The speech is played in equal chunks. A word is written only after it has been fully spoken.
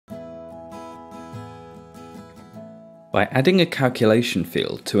By adding a calculation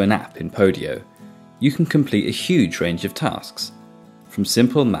field to an app in Podio, you can complete a huge range of tasks, from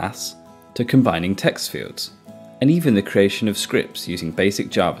simple maths to combining text fields, and even the creation of scripts using basic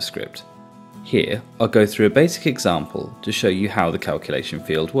JavaScript. Here, I'll go through a basic example to show you how the calculation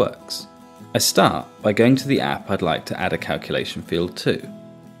field works. I start by going to the app I'd like to add a calculation field to.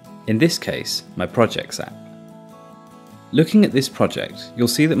 In this case, my projects app. Looking at this project, you'll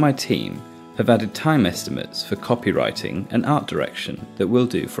see that my team have added time estimates for copywriting and art direction that we'll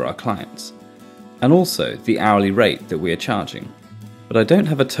do for our clients, and also the hourly rate that we are charging. But I don't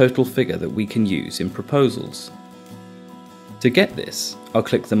have a total figure that we can use in proposals. To get this, I'll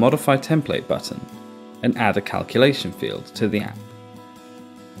click the Modify Template button and add a calculation field to the app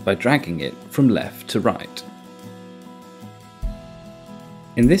by dragging it from left to right.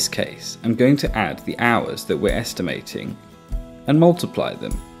 In this case, I'm going to add the hours that we're estimating and multiply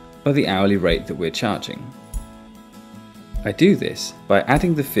them by the hourly rate that we're charging. I do this by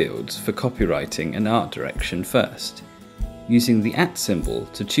adding the fields for copywriting and art direction first, using the @ symbol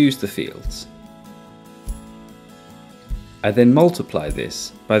to choose the fields. I then multiply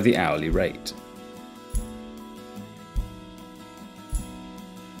this by the hourly rate.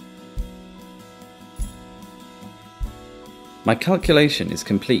 My calculation is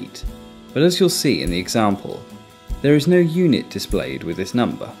complete, but as you'll see in the example, there is no unit displayed with this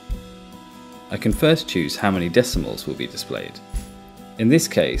number. I can first choose how many decimals will be displayed. In this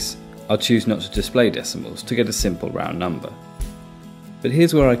case, I'll choose not to display decimals to get a simple round number. But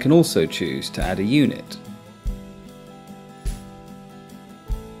here's where I can also choose to add a unit.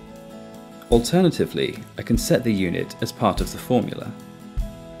 Alternatively, I can set the unit as part of the formula.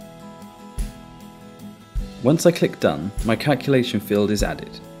 Once I click Done, my calculation field is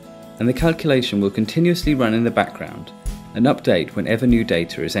added, and the calculation will continuously run in the background and update whenever new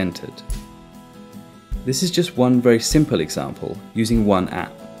data is entered. This is just one very simple example using one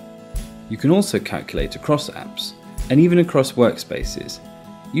app. You can also calculate across apps and even across workspaces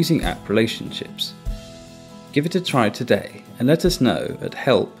using app relationships. Give it a try today and let us know at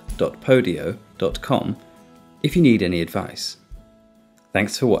help.podio.com if you need any advice.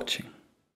 Thanks for watching.